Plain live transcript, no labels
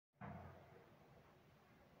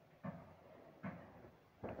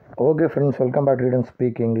Okay friends, welcome back to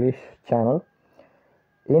ReadnSpeak English channel.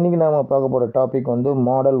 இன்னைக்கு நாம பார்க்க போற டாபிக் வந்து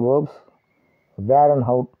modal verbs, where and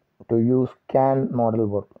how to use can modal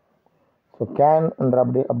verb. So can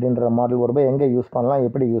அப்படின்ற modal verb எங்க use பண்ணலாம்,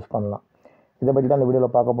 எப்படி யூஸ் பண்ணலாம், இத பத்தி தான் இந்த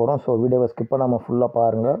வீடியோல பார்க்க போறோம். ஸோ வீடியோவை ஸ்கிப் பண்ணாம ஃபுல்லா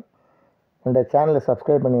பாருங்க. இந்த சேனலை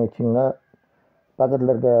சப்ஸ்கிரைப் பண்ணி வச்சுங்க.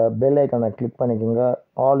 பக்கத்தில் இருக்க பெல் ஐக்கானை கிளிக் பண்ணிக்கோங்க.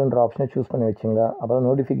 ஆல்ன்ற ஆப்ஷனை சூஸ் பண்ணி வச்சுங்க. அப்போ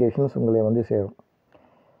நோட்டிஃபிகேஷன்ஸ் உங்களை வந்து சேரும்.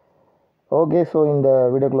 ஓகே, ஸோ இந்த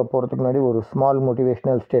வீடியோக்குள்ளே போகிறதுக்கு முன்னாடி ஒரு ஸ்மால்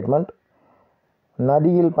மோட்டிவேஷ்னல் ஸ்டேட்மெண்ட்.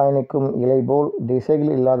 நதியில் பயணிக்கும் இலை போல்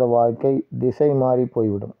திசைகள் இல்லாத வாழ்க்கை திசை மாறி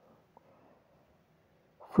போய்விடும்.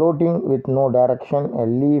 Floating with no direction, a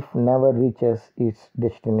leaf never reaches it's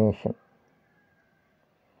destination.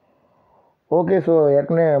 Okay, so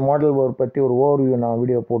ஏற்கனவே மாடல் வேர்ப் பற்றி ஒரு ஓவர்வியூ நான்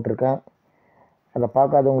வீடியோ போட்டிருக்கேன். அதை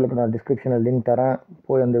பார்க்காதவங்களுக்கு நான் டிஸ்கிரிப்ஷனில் லிங்க் தரேன்.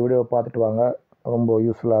 போய் அந்த வீடியோவை பார்த்துட்டு வாங்க, ரொம்ப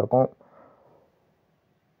யூஸ்ஃபுல்லாக இருக்கும்.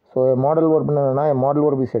 So a modal verb என்னன்னா, a modal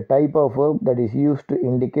verb is a type of verb that is used to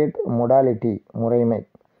indicate modality, முறைமை.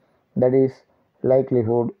 That is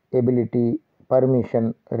likelihood, ability, permission,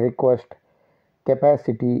 request,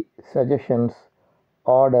 capacity, suggestions,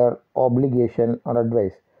 order, obligation or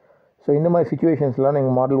advice. So இந்த மாதிரி situations-லாம்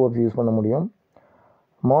நீங்கள் modal verbs use பண்ண முடியும்.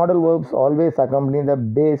 Modal verbs always accompany the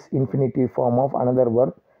base infinitive form of another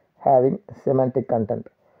verb having semantic content.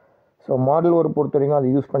 So model verb பொறுத்த வரைக்கும்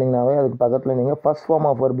அது use பண்ணிங்கனாவே அதுக்கு பக்கத்தில் நீங்கள் first form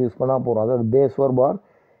of verb use பண்ணால் போகிறோம். அதாவது base verb R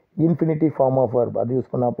infinitive form of verb அது யூஸ்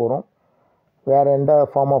பண்ணால் போகிறோம். வேறு எந்த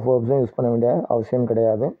ஃபார்ம் ஆஃப் வேர்ப்ஸும் யூஸ் பண்ண வேண்டிய அவசியம்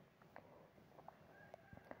கிடையாது.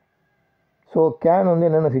 ஸோ கேன் வந்து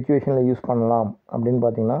என்னென்ன சுச்சுவேஷனில் யூஸ் பண்ணலாம் அப்படின்னு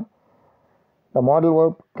பார்த்தீங்கன்னா, த model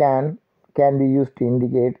verb can be use to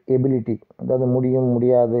indicate ability, அதாவது முடியும்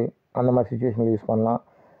முடியாது அந்த மாதிரி சுச்சுவேஷனில் யூஸ் பண்ணலாம்.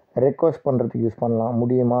 ரெக்வஸ்ட் பண்ணுறதுக்கு யூஸ் பண்ணலாம்,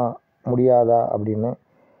 முடியுமா முடியாதா அப்படின்னு.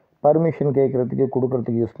 பர்மிஷன் கேட்குறதுக்கு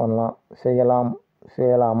கொடுக்குறதுக்கு யூஸ் பண்ணலாம். செய்யலாம்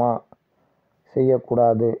செய்யலாமா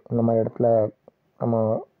செய்யக்கூடாது இந்த மாதிரி இடத்துல நம்ம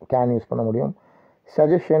கேன் யூஸ் பண்ண முடியும்.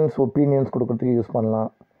 சஜஷன்ஸ் ஒப்பீனியன்ஸ் கொடுக்குறதுக்கு யூஸ் பண்ணலாம்.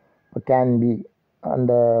 இப்போ கேன் பி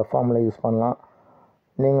அந்த ஃபார்மில் யூஸ் பண்ணலாம்.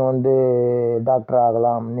 நீங்கள் வந்து டாக்டர்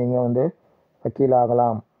ஆகலாம், நீங்கள் வந்து வக்கீல்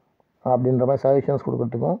ஆகலாம் அப்படின்ற மாதிரி சஜஷன்ஸ்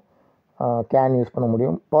கொடுக்குறதுக்கும் கேன் யூஸ் பண்ண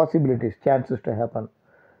முடியும். பாசிபிலிட்டிஸ், சான்சஸ் டு ஹேப்பன்,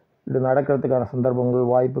 இது நடக்கிறதுக்கான சந்தர்ப்பங்கள்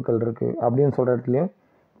வாய்ப்புகள் இருக்குது அப்படின்னு சொல்கிற இடத்துலையும்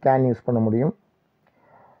கேன் யூஸ் பண்ண முடியும்.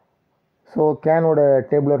 ஸோ கேனோட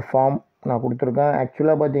டேபுலர் ஃபார்ம் நான் கொடுத்துருக்கேன்.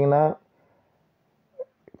 ஆக்சுவலாக பார்த்தீங்கன்னா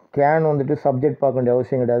கேன் வந்துட்டு சப்ஜெக்ட் பார்க்க வேண்டிய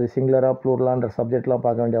அவசியம் கிடையாது. சிங்குலராக ப்ளூரலான்ற சப்ஜெக்ட்லாம்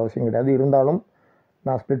பார்க்க வேண்டிய அவசியம் கிடையாது. இருந்தாலும்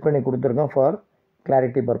நான் ஸ்ப்ளிட் பண்ணி கொடுத்துருக்கேன் ஃபார்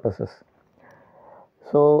கிளாரிட்டி பர்பஸஸ்.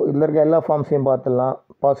 ஸோ இதில் இருக்க எல்லா ஃபார்ம்ஸையும் பார்த்துடலாம்.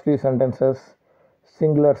 பாசிட்டிவ் சென்டென்சஸ்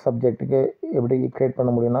சிங்குலர் சப்ஜெக்ட்டுக்கு எப்படி க்ரியேட்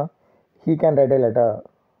பண்ண முடியும்னா, he can write a letter,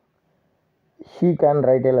 she can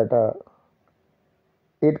write a letter,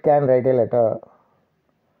 it can write a letter,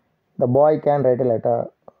 the boy can write a letter,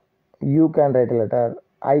 you can write a letter,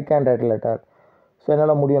 I can write a letter. So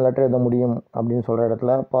என்னால் முடியும் letter எழுத முடியும் அப்படின்னு சொல்கிற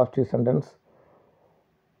இடத்துல positive sentence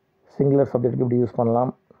singular சப்ஜெக்ட்டுக்கு இப்படி use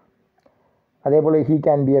பண்ணலாம். அதே போல் he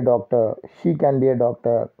can be a doctor, she can be a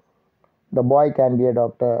doctor, the boy can be a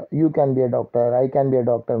doctor, you can be a doctor, I can be a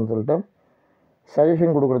doctorன்னு சொல்லிட்டு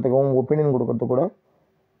சஜஷன் கொடுக்குறதுக்கும் ஒப்பீனியன் கொடுக்குறதுக்கு கூட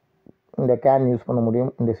இந்த can use பண்ண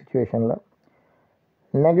முடியும் இந்த சுச்சுவேஷனில்.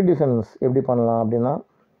 நெகட்டிவ் சென்டென்ஸ் எப்படி பண்ணலாம் அப்படின்னா,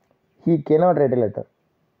 he cannot write a letter,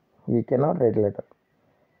 he cannot write a letter,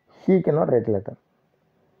 she cannot write a letter,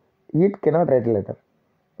 it cannot write a letter.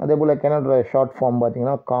 அதே போல் cannot ஷார்ட் ஃபார்ம்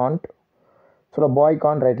பார்த்தீங்கன்னா can't. So the boy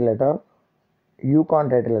can't write a letter, you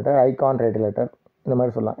can't write a letter, I can't write a letter இந்த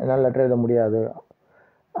மாதிரி சொல்லலாம். என்னால் letter எழுத முடியாது,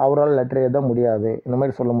 அவரால் letter எழுத முடியாது இந்த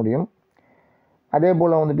மாதிரி சொல்ல முடியும். அதே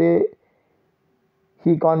போல் வந்துட்டு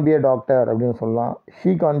he can't be a doctor அப்படின்னு சொல்லலாம்.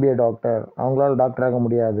 she can't be a doctor, அவங்களால டாக்டர் ஆக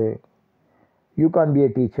முடியாது. you can't be a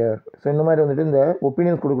teacher. So இந்த மாதிரி வந்துட்டு இந்த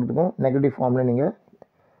ஒப்பீனியன்ஸ் கொடுக்குறதுக்கும் நெகட்டிவ் ஃபார்மில் நீங்கள்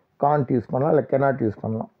can't யூஸ் பண்ணலாம், இல்லை cannot யூஸ்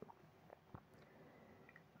பண்ணலாம்.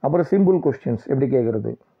 அப்புறம் சிம்பிள் கொஸ்டின்ஸ் எப்படி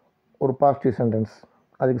கேட்குறது, ஒரு பாசிட்டிவ் சென்டென்ஸ்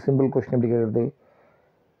அதுக்கு சிம்பிள் கொஸ்டின் எப்படி கேட்குறது,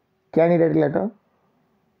 can he write a letter,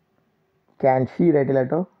 can she write a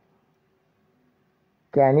letter,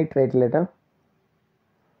 can it write a letter,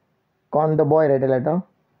 can't the boy write a letter,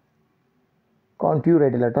 can't you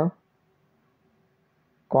write a letter,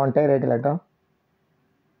 can't I write a letter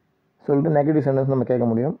சொல்லிட்டு negative sentence நம்ம கேட்க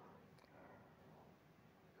முடியும்.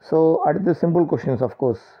 So அடுத்து simple questions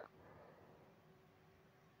of course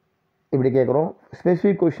இப்படி கேட்குறோம்.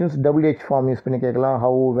 Specific questions WH form use பண்ணி கேட்கலாம்.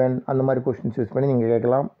 How, when அந்த மாதிரி கொஷின்ஸ் யூஸ் பண்ணி நீங்கள்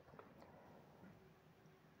கேட்கலாம்.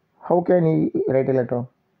 How can he write a letter,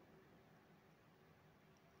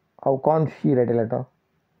 how can't she write a letter,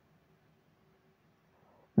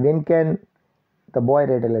 when can the boy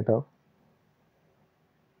write a letter,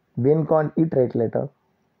 when can't it write a letter.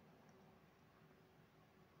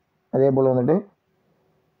 அதே போல் வந்துட்டு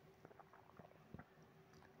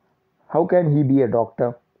How can he be a doctor?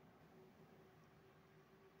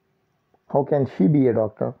 How can she be a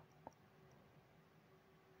doctor?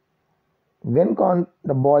 When can't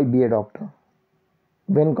the boy be a doctor?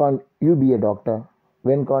 When can't you be a doctor?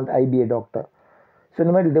 When can't I be a doctor? So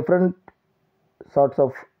இந்த மாதிரி different sorts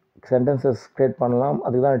of sentences create பண்ணலாம்.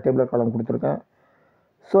 அதுக்கு தான் டேபிளர் காலம் கொடுத்துருக்கேன்.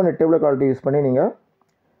 So இந்த டேபிளர் காலத்தை use பண்ணி நீங்கள்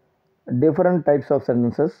different types of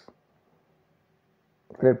sentences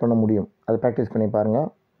create பண்ண முடியும். அதை ப்ராக்டிஸ் பண்ணி பாருங்கள்.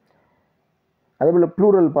 அதேபோல்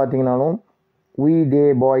ப்ளூரல் பார்த்தீங்கன்னாலும் we, they,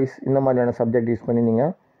 boys இந்த மாதிரியான சப்ஜெக்ட் யூஸ் பண்ணி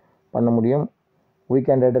நீங்கள் பண்ண முடியும். we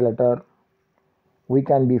can write a letter, we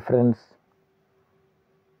can be friends,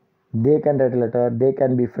 they can write a letter, they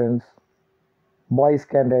can be friends, boys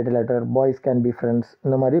can write a letter, boys can be friends.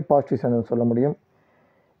 இந்த மாதிரி positive sentence சொல்ல முடியும்.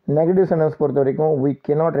 Negative sentence பொறுத்த வரைக்கும் we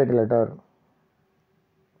cannot write a letter,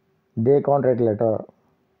 they can't write a letter,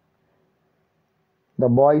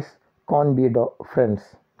 the boys can't be friends,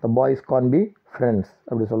 the boys can't be friends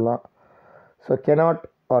அப்படி சொல்லலாம். So cannot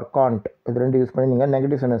or can't இது ரெண்டு யூஸ் பண்ணி நீங்கள்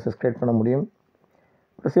நெகட்டிவ் சென்டென்சஸ் க்ரியேட் பண்ண முடியும்.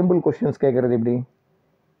 இப்போ சிம்பிள் கொஸ்டின்ஸ் கேட்குறது எப்படி?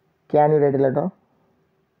 Can you right a letter?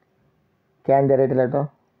 Can they write a letter?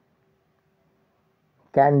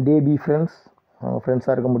 Can they be friends? அவங்க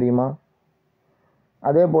ஃப்ரெண்ட்ஸாக இருக்க முடியுமா?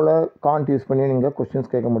 அதே போல் can't யூஸ் பண்ணி நீங்கள்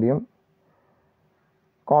கொஸ்டின்ஸ் கேட்க முடியும்.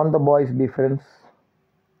 can't the boys be friends?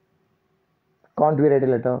 can't we write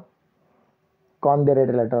a letter? can't they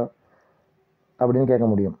write a letter? அப்படின்னு கேட்க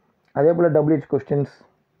முடியும். அதே போல் WH questions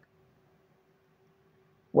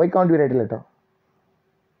why can't we write a letter?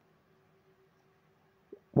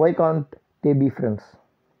 why can't they be friends?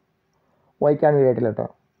 why can we write a letter?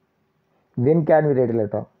 when can we write a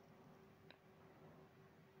letter?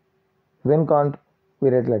 when can't we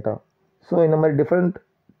write a letter? So இந்த மாதிரி different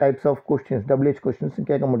types of questions WH questions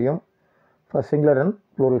கேட்க முடியும் for singular and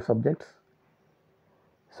plural subjects.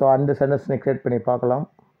 So அந்த sentence create பண்ணி பார்க்கலாம்.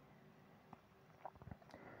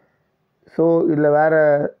 So இதில் வேறு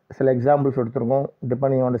சில எக்ஸாம்பிள்ஸ் எடுத்துருக்கோம்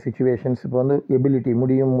டிபெண்டிங் ஆன் த சிச்சுவேஷன்ஸ். இப்போ வந்து எபிலிட்டி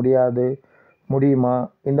முடியும், முடியாது, முடியுமா,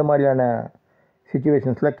 இந்த மாதிரியான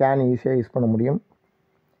சிச்சுவேஷன்ஸில் கேன் ஈஸியாக யூஸ் பண்ண முடியும்.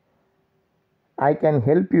 I can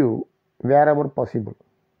help you where ever possible.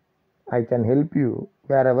 I can help you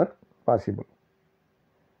where ever possible.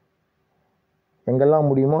 எங்கெல்லாம்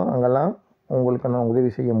முடியுமோ அங்கெல்லாம் உங்களுக்கு நான்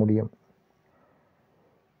உதவி செய்ய முடியும்.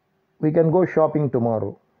 we can go shopping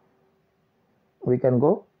tomorrow. we can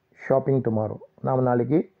go shopping tomorrow. நாம்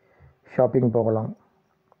நாளைக்கு ஷாப்பிங் போகலாம்.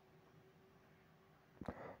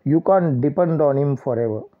 you can't depend on him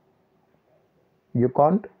forever. you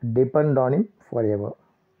can't depend on him forever.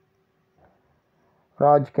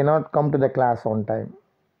 Raj cannot come to the class on time.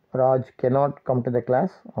 Raj cannot come to the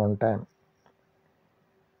class on time.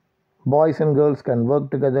 Boys and girls can work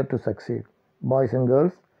together to succeed. Boys and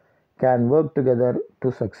girls can work together to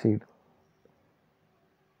succeed.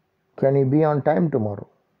 Can you be on time tomorrow?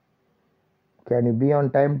 Can you be on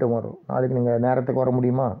time tomorrow? நாளைக்கு நீங்கள் நேரத்துக்கு வர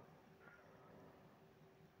முடியுமா?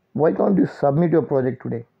 Why can't you submit your project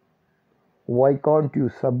today? Why can't you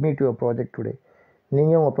submit your project today?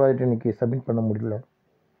 நீங்கள் உங்கள் project இன்னைக்கு submit பண்ண முடியல.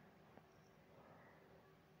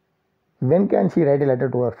 When can she write a letter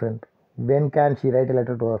to her friend? When can she write a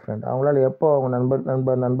letter to her friend? அவங்களால எப்போ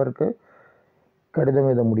அவங்க நண்பருக்கு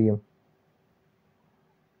கடிதம் எழுத முடியும்?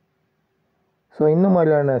 ஸோ இந்த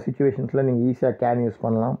மாதிரியான சுச்சுவேஷன்ஸில் நீங்கள் ஈஸியாக கேன் யூஸ்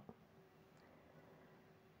பண்ணலாம்.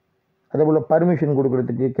 அதேபோல் பர்மிஷன்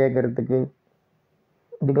கொடுக்குறதுக்கு, கேட்குறதுக்கு,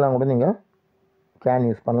 இதுக்கெலாம் கூட நீங்கள் கேன்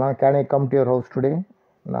யூஸ் பண்ணலாம். Can I come to your house today?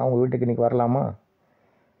 நான் உங்கள் வீட்டுக்கு இன்றைக்கி வரலாமா?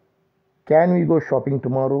 Can we go shopping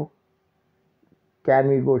tomorrow? Can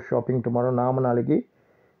we go shopping tomorrow? நாம் நாளைக்கு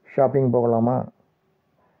ஷாப்பிங் போகலாமா?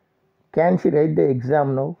 Can she right the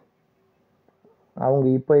exam now? அவங்க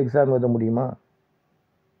இப்போ எக்ஸாம் எழுத முடியுமா?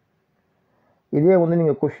 இதே வந்து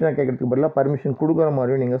நீங்கள் கொஸ்டினாக கேட்குறதுக்கு பதிலாக பர்மிஷன் கொடுக்குற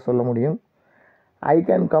மாதிரியும் நீங்கள் சொல்ல முடியும். I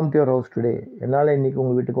can come to your house today. என்னால் இன்றைக்கி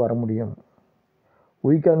உங்கள் வீட்டுக்கு வர முடியும்.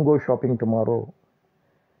 we can go shopping tomorrow.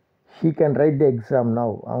 she can write the exam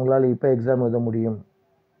now. அவங்களால இப்போ எக்ஸாம் எழுத முடியும்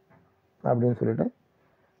அப்படின்னு சொல்லிட்டு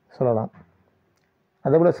சொல்லலாம்.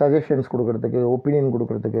 அதே போல் சஜஷன்ஸ் கொடுக்குறதுக்கு, ஒப்பீனியன்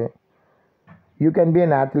கொடுக்குறதுக்கு, you can be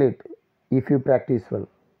an athlete if you practice well.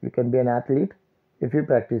 you can be an athlete if you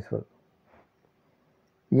practice well.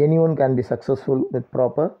 anyone can be successful with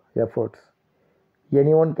proper efforts.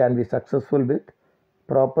 anyone can be successful with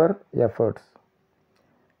proper efforts.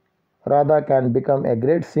 Radha can become a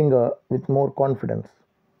great singer with more confidence.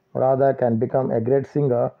 Radha can become a great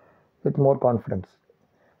singer with more confidence.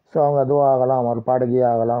 So அவங்க அதுவும் ஆகலாம், ஒரு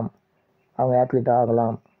பாடகியாக ஆகலாம், அவங்க ஆத்லீட்டாக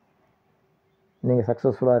ஆகலாம், நீங்கள்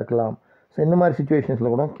சக்ஸஸ்ஃபுல்லாக இருக்கலாம். ஸோ இந்த மாதிரி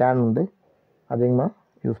சுச்சுவேஷன்ஸில் கூட கேன் வந்து அதிகமாக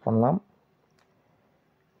யூஸ் பண்ணலாம்.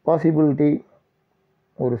 பாசிபிலிட்டி,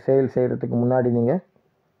 ஒரு செயல் செய்கிறதுக்கு முன்னாடி நீங்கள்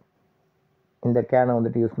இந்த கேனை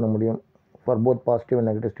வந்துட்டு யூஸ் பண்ண முடியும் for both positive and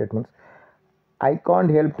negative statements. I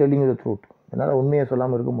can't help telling you the truth. என்னால் உண்மையை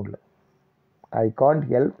சொல்லாமல் இருக்க முடியல. I can't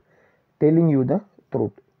help telling you the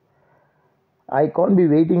truth. I can't B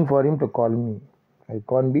waiting for him to call me. I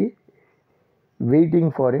can't B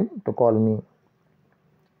waiting for him to call me.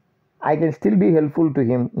 I can still be helpful to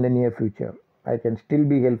him in the near future. I can still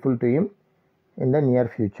be helpful to him in the near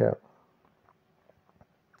future.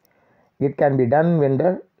 It can be done when the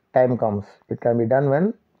time comes. It can be done when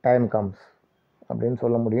time comes அப்படின்னு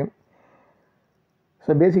சொல்ல முடியும்.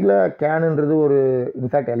 So பேசிக்கலாக கேனுன்றது ஒரு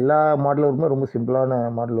in fact எல்லா model ஒர்க்குமே ரொம்ப சிம்பிளான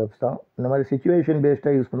model works தான். இந்த மாதிரி சிச்சுவேஷன்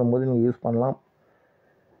பேஸ்டாக யூஸ் பண்ணும்போது நீங்கள் யூஸ் பண்ணலாம்.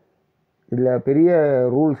 இதில் பெரிய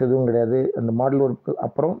ரூல்ஸ் எதுவும் கிடையாது. அந்த மாடல் ஒர்க்கு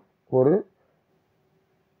அப்புறம் ஒரு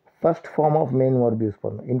first form of main work use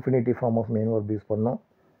பண்ணணும், infinitive form of main work use பண்ணணும்.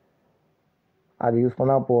 அது யூஸ்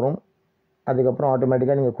பண்ணால் போகிறோம். அதுக்கப்புறம்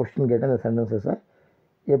ஆட்டோமேட்டிக்காக நீங்கள் கொஸ்டின் கேட்ட அந்த சென்டென்சஸை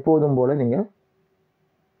எப்போதும் போல் நீங்கள்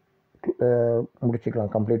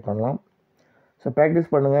முடிச்சுக்கலாம், கம்ப்ளீட் பண்ணலாம். ஸோ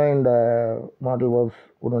ப்ராக்டிஸ் பண்ணுங்கள். இந்த மாடல் வேர்ப்ஸ்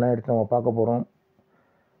ஒன்று எடுத்து நம்ம பார்க்க போகிறோம்.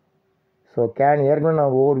 ஸோ கேன் ஏற்கனவே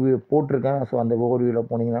நான் ஓவர்வியூ போட்டிருக்கேன். ஸோ அந்த ஓவர்வியூவில்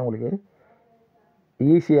போனீங்கன்னா உங்களுக்கு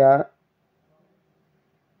ஈஸியாக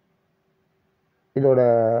இதோட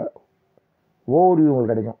ஓவர்வியூ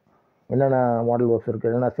உங்களுக்கு கிடைக்கும். என்னென்ன மாடல் வேர்ப்ஸ் இருக்குது,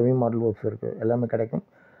 என்னென்ன செமி மாடல் வேர்ப்ஸ் இருக்குது, எல்லாமே கிடைக்கும்.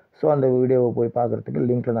 ஸோ அந்த வீடியோவை போய் பார்க்குறதுக்கு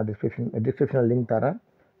லிங்க்கில் நான் டிஸ்கிரிப்ஷனில் லிங்க் தரேன்,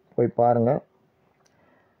 போய் பாருங்கள்.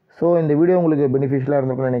 ஸோ இந்த வீடியோ உங்களுக்கு பெனிஃபிஷியலாக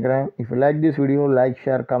இருந்திருக்குன்னு நினைக்கிறேன். If you like this video, like,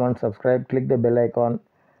 share, comment, subscribe, click the bell icon,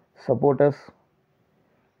 support us.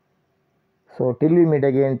 So till we meet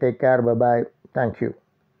again, take care, bye bye, thank you.